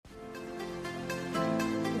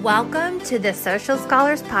Welcome to the Social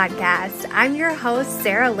Scholars Podcast. I'm your host,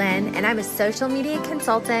 Sarah Lynn, and I'm a social media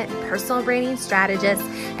consultant, personal branding strategist,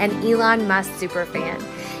 and Elon Musk superfan.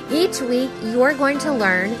 Each week, you're going to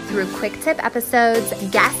learn through quick tip episodes,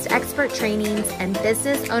 guest expert trainings, and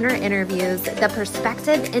business owner interviews the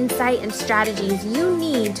perspective, insight, and strategies you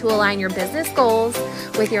need to align your business goals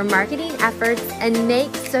with your marketing efforts and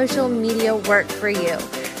make social media work for you.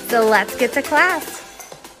 So let's get to class.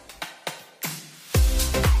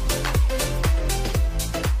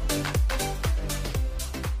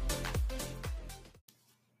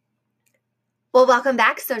 Well, welcome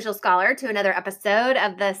back, Social Scholar, to another episode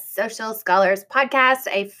of the Social Scholars Podcast,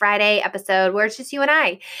 a Friday episode where it's just you and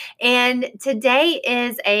I. And today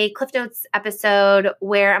is a Cliff Notes episode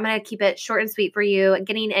where I'm going to keep it short and sweet for you,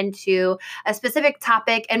 getting into a specific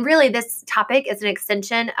topic. And really, this topic is an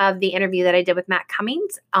extension of the interview that I did with Matt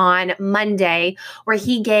Cummings on Monday, where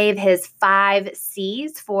he gave his 5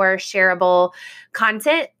 C's for shareable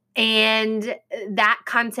content. And that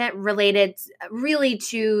content related really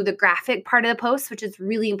to the graphic part of the post, which is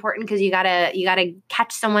really important because you gotta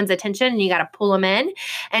catch someone's attention and you gotta pull them in.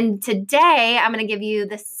 And today I'm going to give you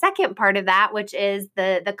the second part of that, which is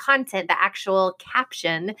the content, the actual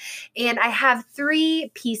caption. And I have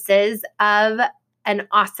 3 pieces of an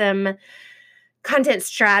awesome content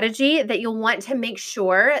strategy that you'll want to make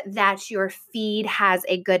sure that your feed has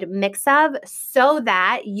a good mix of, so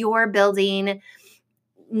that you're building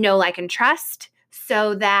know, like, and trust,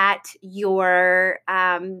 so that you're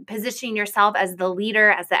positioning yourself as the leader,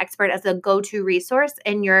 as the expert, as the go-to resource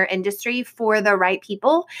in your industry for the right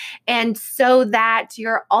people. And so that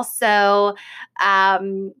you're also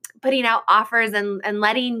putting out offers and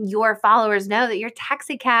letting your followers know that your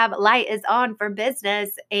taxi cab light is on for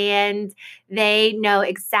business, and they know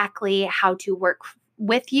exactly how to work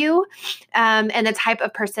with you and the type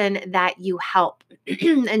of person that you help.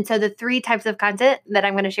 And so the 3 types of content that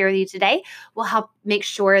I'm going to share with you today will help make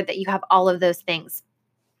sure that you have all of those things.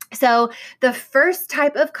 So the first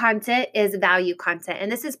type of content is value content.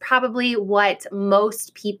 And this is probably what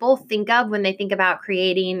most people think of when they think about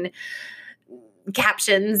creating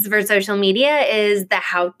captions for social media, is the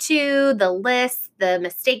how-to, the list, the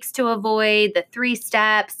mistakes to avoid, the 3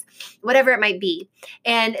 steps, whatever it might be.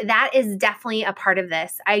 And that is definitely a part of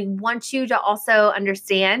this. I want you to also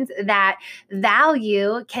understand that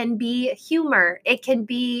value can be humor. It can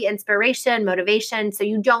be inspiration, motivation. So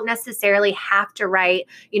you don't necessarily have to write,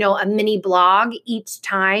 a mini blog each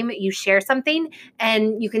time you share something,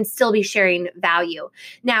 and you can still be sharing value.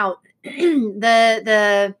 Now,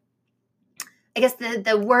 I guess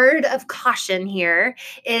the word of caution here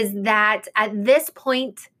is that at this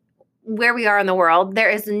point where we are in the world, there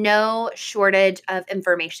is no shortage of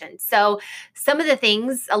information. So most of the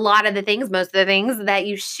things that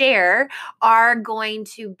you share are going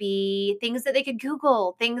to be things that they could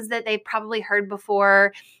Google, things that they've probably heard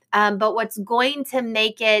before. But what's going to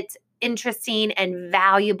make it interesting and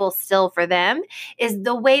valuable still for them is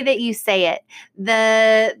the way that you say it,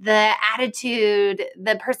 the attitude,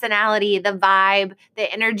 the personality, the vibe,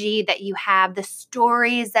 the energy that you have, the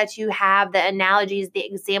stories that you have, the analogies, the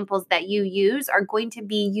examples that you use are going to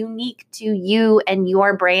be unique to you and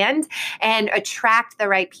your brand, and attract the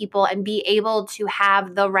right people and be able to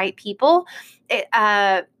have the right people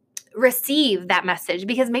receive that message,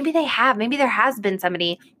 because maybe there has been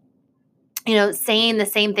somebody saying the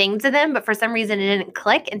same thing to them, but for some reason it didn't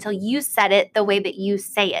click until you said it the way that you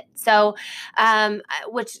say it. So,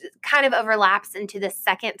 which kind of overlaps into the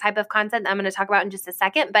second type of content that I'm going to talk about in just a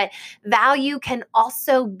second. But value can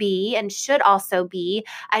also be, and should also be,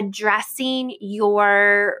 addressing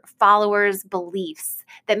your followers' beliefs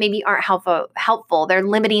that maybe aren't helpful. They're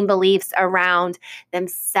limiting beliefs around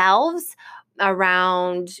themselves,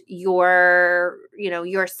 around your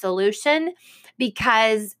solution,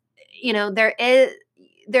 because there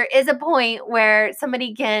is a point where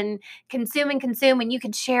somebody can consume and you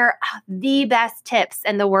can share the best tips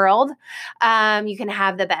in the world. You can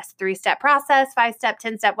have the best 3-step process, 5-step,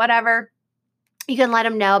 10-step, whatever. You can let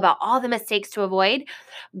them know about all the mistakes to avoid.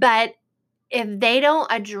 But if they don't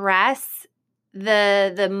address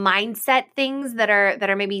the mindset things that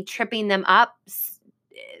are maybe tripping them up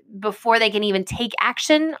before they can even take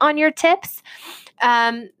action on your tips,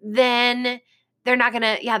 then they're not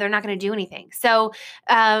gonna do anything. So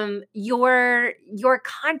your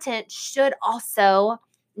content should also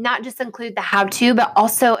not just include the how-to, but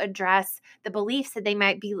also address the beliefs that they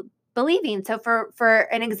might be believing. So for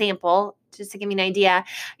an example, just to give you an idea,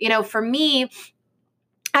 for me,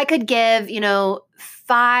 I could give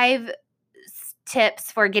 5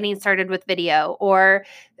 tips for getting started with video, or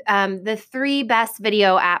the 3 best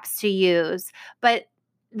video apps to use. But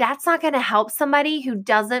that's not going to help somebody who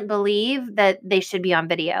doesn't believe that they should be on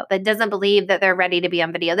video, that doesn't believe that they're ready to be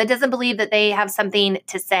on video, that doesn't believe that they have something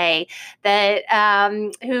to say, that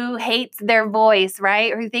who hates their voice,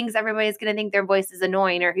 right? Or who thinks everybody's going to think their voice is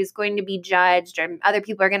annoying, or who's going to be judged, or other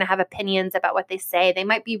people are going to have opinions about what they say. They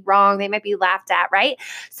might be wrong. They might be laughed at, right?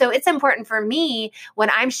 So it's important for me when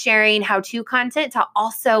I'm sharing how-to content to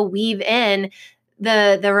also weave in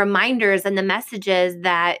the reminders and the messages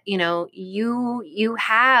that you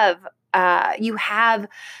have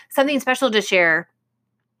something special to share.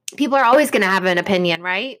 People are always going to have an opinion,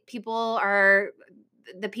 right?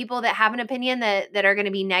 The people that have an opinion that are going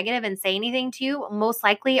to be negative and say anything to you most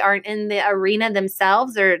likely aren't in the arena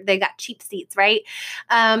themselves, or they got cheap seats, right?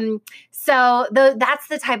 So that's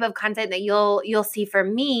the type of content that you'll see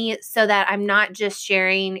from me, so that I'm not just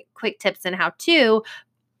sharing quick tips and how to,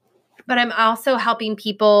 but I'm also helping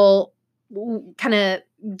people kind of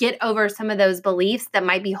get over some of those beliefs that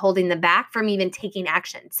might be holding them back from even taking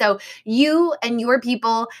action. So you and your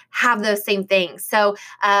people have those same things. So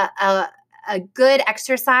a good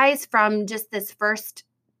exercise from just this first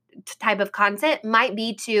type of content might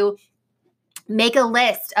be to make a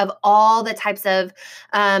list of all the types of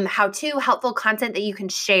how-to helpful content that you can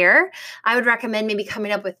share. I would recommend maybe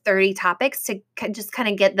coming up with 30 topics to just kind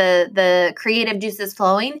of get the creative juices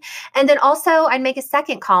flowing. And then also I'd make a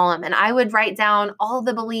second column, and I would write down all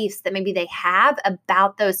the beliefs that maybe they have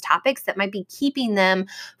about those topics that might be keeping them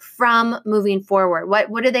from moving forward.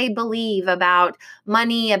 What do they believe about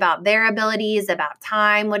money, about their abilities, about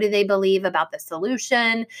time? What do they believe about the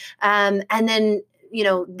solution? And then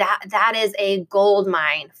that is a gold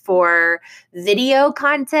mine for video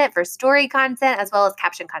content, for story content, as well as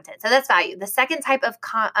caption content. So that's value. The second type of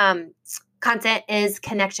content is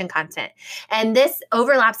connection content. And this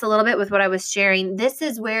overlaps a little bit with what I was sharing. This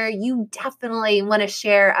is where you definitely want to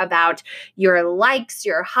share about your likes,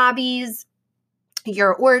 your hobbies,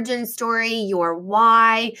 your origin story, your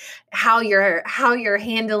why, how you're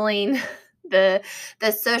handling the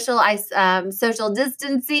social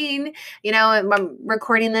distancing. I'm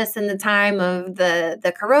recording this in the time of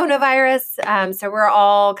the coronavirus, so we're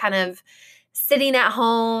all kind of sitting at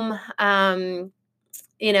home,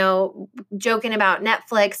 joking about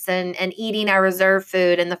Netflix and eating our reserve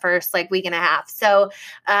food in the first week and a half. So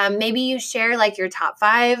maybe you share your top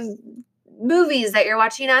 5 movies that you're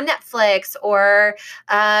watching on Netflix, or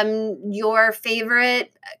your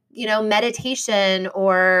favorite meditation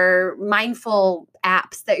or mindful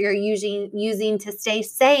apps that you're using to stay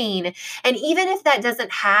sane. And even if that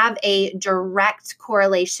doesn't have a direct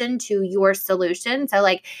correlation to your solution, so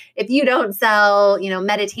if you don't sell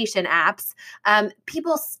meditation apps,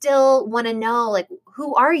 people still want to know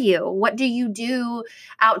who are you, what do you do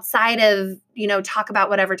outside of talk about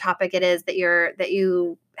whatever topic it is that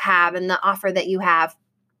you have and the offer that you have.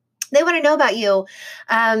 They want to know about you.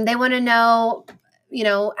 They want to know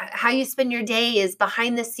how you spend your days,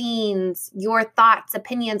 behind the scenes, your thoughts,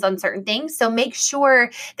 opinions on certain things. So make sure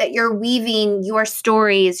that you're weaving your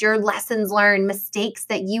stories, your lessons learned, mistakes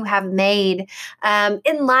that you have made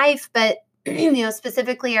in life, but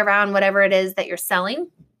specifically around whatever it is that you're selling.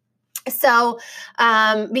 So,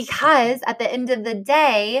 because at the end of the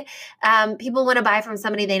day, people want to buy from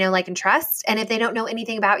somebody they know, like, and trust. And if they don't know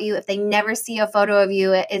anything about you, if they never see a photo of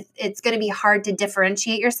you, it's going to be hard to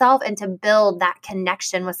differentiate yourself and to build that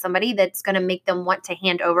connection with somebody that's going to make them want to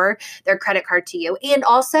hand over their credit card to you. And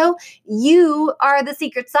also, you are the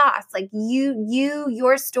secret sauce.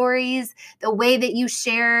 Your stories, the way that you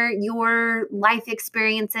share your life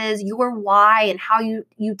experiences, your why, and how you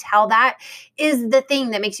tell that is the thing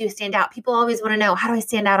that makes you stand out. People always want to know, how do I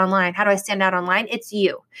stand out online? How do I stand out online? It's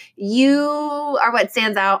you. You are what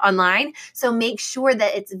stands out online. So make sure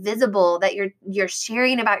that it's visible, that you're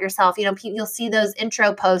sharing about yourself. You'll see those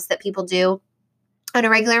intro posts that people do on a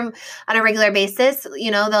regular basis.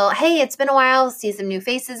 They'll, hey, it's been a while, see some new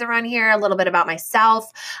faces around here, a little bit about myself.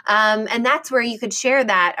 And that's where you could share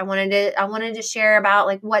that. I wanted to share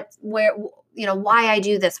about why I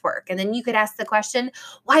do this work. And then you could ask the question,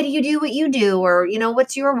 why do you do what you do? Or,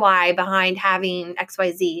 what's your why behind having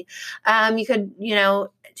XYZ? You could,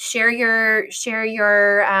 share your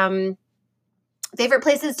favorite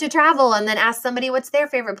places to travel, and then ask somebody what's their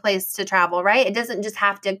favorite place to travel, right? It doesn't just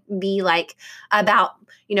have to be about,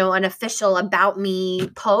 an official about me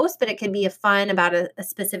post, but it could be about a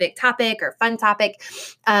specific topic or fun topic,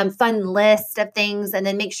 fun list of things. And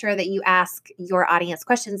then make sure that you ask your audience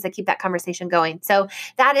questions to keep that conversation going. So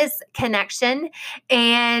that is connection.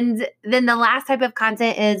 And then the last type of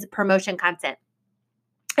content is promotion content.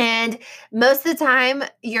 And most of the time,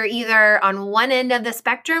 you're either on one end of the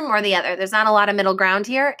spectrum or the other. There's not a lot of middle ground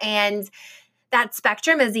here. And that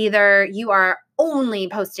spectrum is either you are only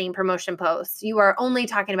posting promotion posts, you are only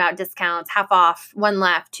talking about discounts, half off, one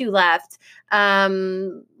left, two left,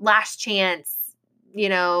 last chance,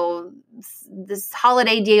 this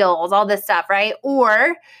holiday deals, all this stuff, right?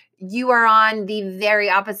 Or you are on the very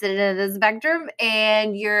opposite end of the spectrum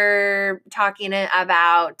and you're talking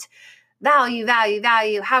about value,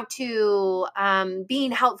 how to,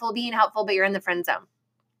 being helpful, but you're in the friend zone.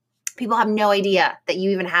 People have no idea that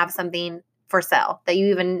you even have something for sale, that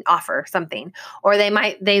you even offer something, or they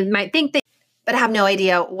might think that, but have no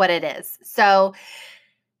idea what it is. So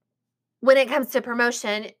when it comes to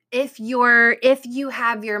promotion, if you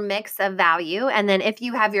have your mix of value and then if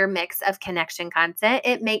you have your mix of connection content,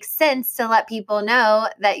 it makes sense to let people know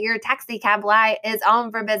that your taxi cab light is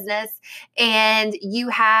on for business and you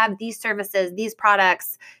have these services, these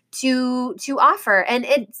products to offer. And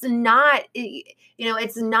it's not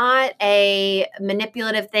it's not a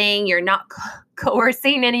manipulative thing. You're not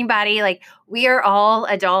coercing anybody. Like, we are all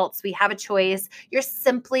adults. We have a choice. You're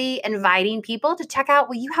simply inviting people to check out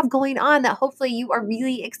what you have going on that hopefully you are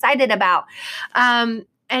really excited about.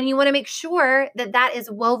 And you want to make sure that that is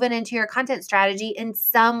woven into your content strategy in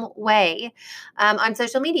some way on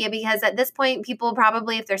social media, because at this point, people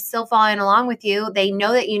probably, if they're still following along with you, they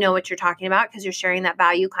know that you know what you're talking about because you're sharing that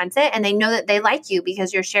value content, and they know that they like you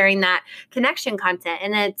because you're sharing that connection content.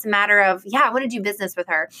 And it's a matter of, I want to do business with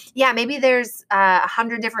her. Yeah, maybe there's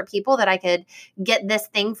 100 different people that I could get this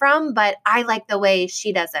thing from, but I like the way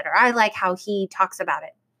she does it, or I like how he talks about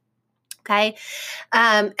it. Okay.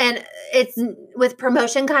 And it's with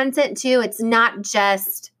promotion content too. It's not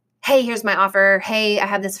just, hey, here's my offer. Hey, I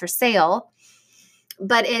have this for sale.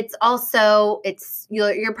 But it's also,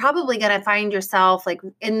 you're probably going to find yourself, like,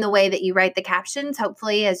 in the way that you write the captions,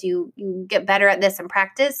 hopefully as you get better at this and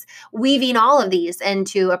practice, weaving all of these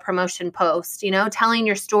into a promotion post, telling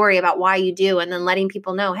your story about why you do, and then letting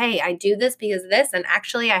people know, hey, I do this because of this, and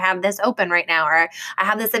actually I have this open right now, or I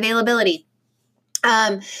have this availability.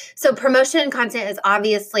 So promotion content is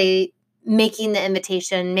obviously making the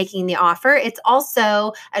invitation, making the offer. It's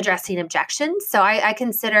also addressing objections. So I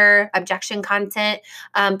consider objection content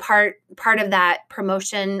part of that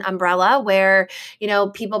promotion umbrella, where,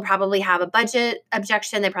 people probably have a budget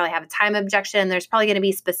objection. They probably have a time objection. There's probably going to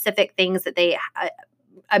be specific things that they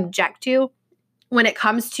object to when it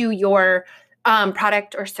comes to your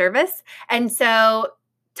product or service. And so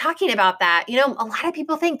talking about that, a lot of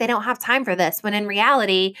people think they don't have time for this, when in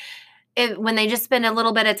reality, when they just spend a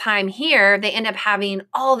little bit of time here, they end up having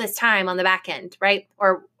all this time on the back end, right?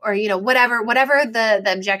 Or whatever the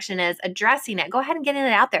objection is, addressing it. Go ahead and getting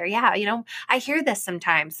it out there. Yeah, I hear this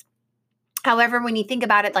sometimes. However, when you think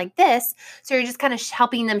about it like this, so you're just kind of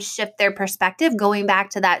helping them shift their perspective, going back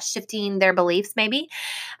to that, shifting their beliefs maybe.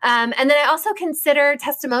 And then I also consider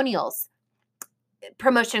testimonials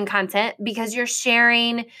promotion content, because you're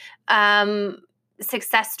sharing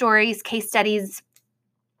success stories, case studies,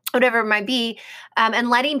 whatever it might be, and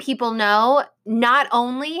letting people know not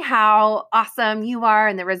only how awesome you are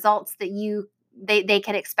and the results that they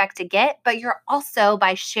can expect to get, but you're also,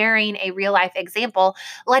 by sharing a real life example,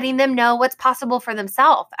 letting them know what's possible for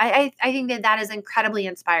themselves. I think that is incredibly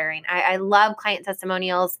inspiring. I love client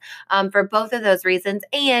testimonials for both of those reasons.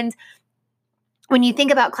 And when you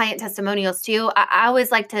think about client testimonials too, I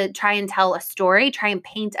always like to try and tell a story, try and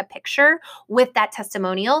paint a picture with that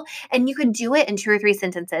testimonial. And you could do it in 2 or 3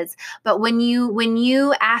 sentences. But when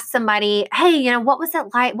you ask somebody, hey, what was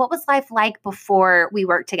it like? What was life like before we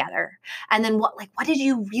worked together? And then what did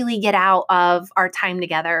you really get out of our time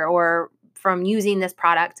together, or from using this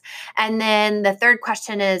product? And then the third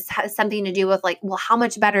question has something to do with, like, well, how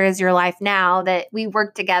much better is your life now that we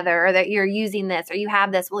work together, or that you're using this, or you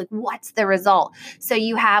have this? Well, like, what's the result? So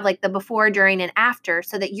you have, like, the before, during, and after,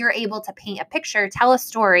 so that you're able to paint a picture, tell a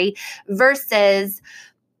story, versus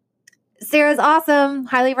Sarah's awesome,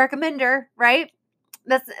 highly recommend her, right?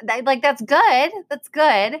 That's good. That's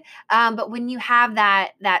good. But when you have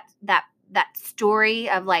that story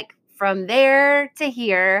of, like, from there to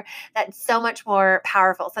here, that's so much more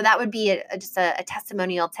powerful. So that would be just a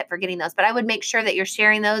testimonial tip for getting those. But I would make sure that you're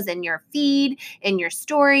sharing those in your feed, in your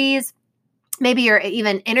stories. Maybe you're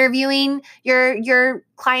even interviewing your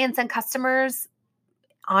clients and customers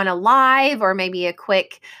on a live, or maybe a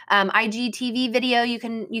quick IGTV video you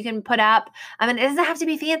can put up. It doesn't have to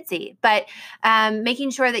be fancy, but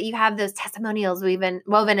making sure that you have those testimonials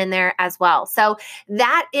woven in there as well. So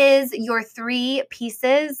that is your 3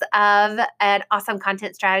 pieces of an awesome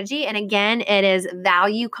content strategy. And again, it is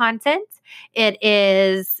value content, it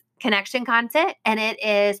is connection content, and it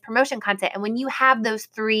is promotion content. And when you have those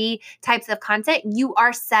 3 types of content, you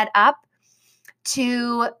are set up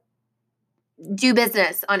to do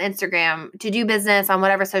business on Instagram, to do business on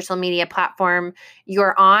whatever social media platform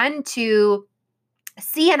you're on, to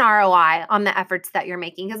see an ROI on the efforts that you're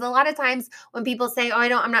making. Because a lot of times when people say,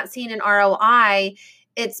 I'm not seeing an ROI,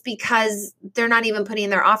 it's because they're not even putting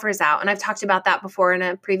their offers out. And I've talked about that before in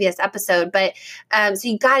a previous episode. But so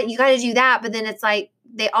you got to do that. But then it's like,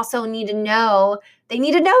 they also need to know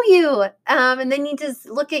you, and they need to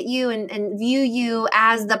look at you and view you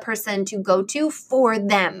as the person to go to for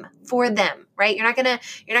them, right? You're not gonna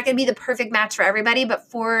be the perfect match for everybody,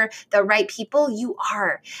 but for the right people, you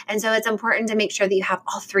are. And so it's important to make sure that you have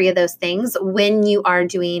all three of those things when you are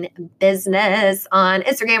doing business on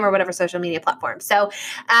Instagram or whatever social media platform. So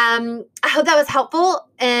I hope that was helpful.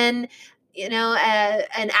 And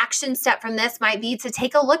an action step from this might be to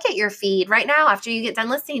take a look at your feed right now after you get done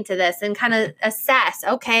listening to this and kind of assess,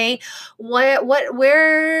 okay,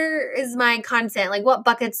 where is my content? Like, what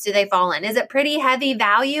buckets do they fall in? Is it pretty heavy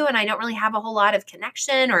value and I don't really have a whole lot of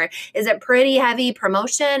connection? Or is it pretty heavy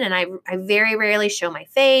promotion and I very rarely show my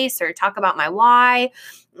face or talk about my why?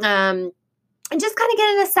 And just kind of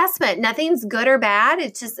get an assessment. Nothing's good or bad.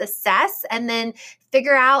 It's just assess and then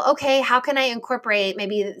figure out, okay, how can I incorporate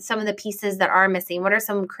maybe some of the pieces that are missing? What are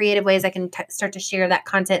some creative ways I can start to share that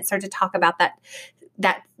content, start to talk about that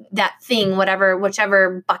thing,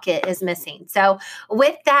 whichever bucket is missing. So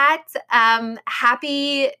with that,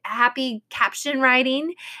 happy caption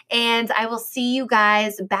writing. And I will see you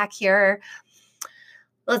guys back here.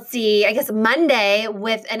 Let's see, I guess Monday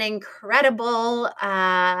with an incredible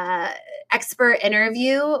expert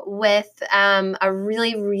interview with a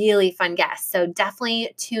really, really fun guest. So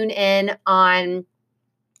definitely tune in on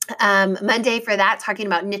Monday for that, talking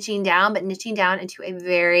about niching down into a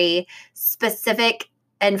very specific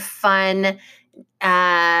and fun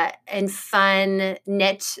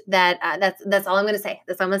niche that's all I'm going to say.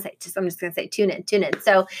 That's all I'm going to say. I'm just going to say, tune in.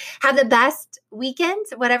 So have the best weekend,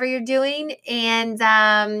 whatever you're doing. And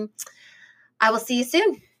I will see you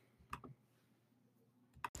soon.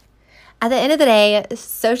 At the end of the day,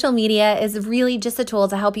 social media is really just a tool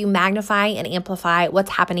to help you magnify and amplify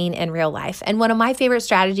what's happening in real life. And one of my favorite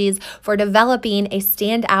strategies for developing a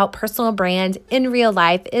standout personal brand in real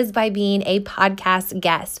life is by being a podcast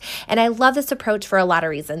guest. And I love this approach for a lot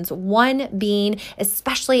of reasons. One being,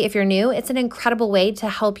 especially if you're new, it's an incredible way to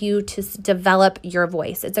help you to develop your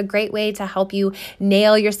voice. It's a great way to help you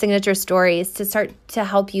nail your signature stories, to start to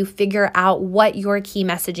help you figure out what your key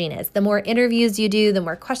messaging is. The more interviews you do, the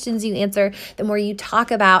more questions you answer, the more you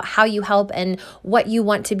talk about how you help and what you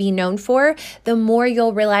want to be known for, the more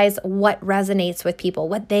you'll realize what resonates with people,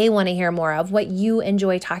 what they want to hear more of, what you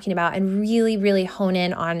enjoy talking about, and really, really hone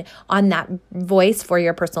in on that voice for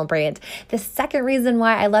your personal brand. The second reason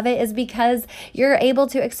why I love it is because you're able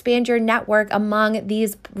to expand your network among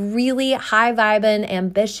these really high vibing,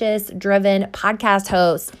 ambitious, driven podcast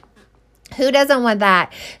hosts. Who doesn't want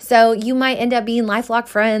that? So you might end up being lifelong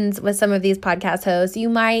friends with some of these podcast hosts. You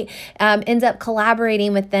might end up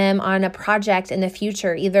collaborating with them on a project in the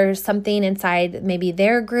future, either something inside maybe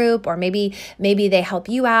their group, or maybe they help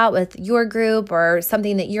you out with your group or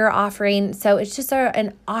something that you're offering. So it's just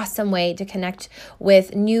an awesome way to connect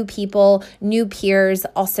with new people, new peers,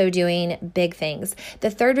 also doing big things.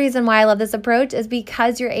 The third reason why I love this approach is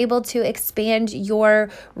because you're able to expand your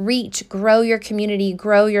reach, grow your community,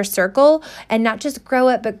 grow your circle. And not just grow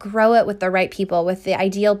it, but grow it with the right people, with the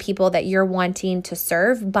ideal people that you're wanting to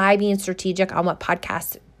serve by being strategic on what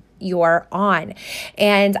podcast you're on.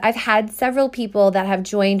 And I've had several people that have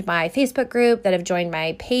joined my Facebook group, that have joined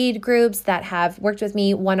my paid groups, that have worked with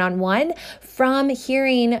me one-on-one from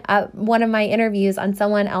hearing one of my interviews on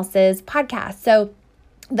someone else's podcast. So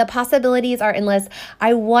the possibilities are endless.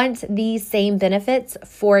 I want these same benefits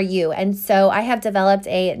for you. And so I have developed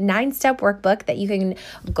a 9-step workbook that you can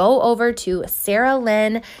go over to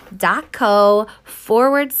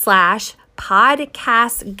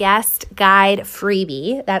saralyn.co/podcast guest guide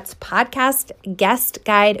freebie. That's podcast guest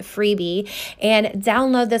guide freebie. And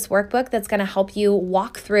download this workbook that's going to help you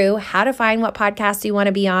walk through how to find what podcast you want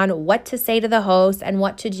to be on, what to say to the host, and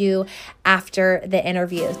what to do after the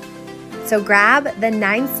interview. So grab the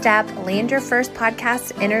 9-step Land Your First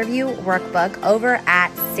Podcast interview workbook over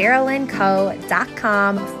at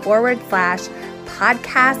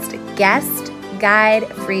saralynco.com/podcast guest guide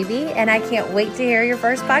freebie. And I can't wait to hear your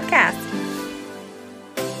first podcast.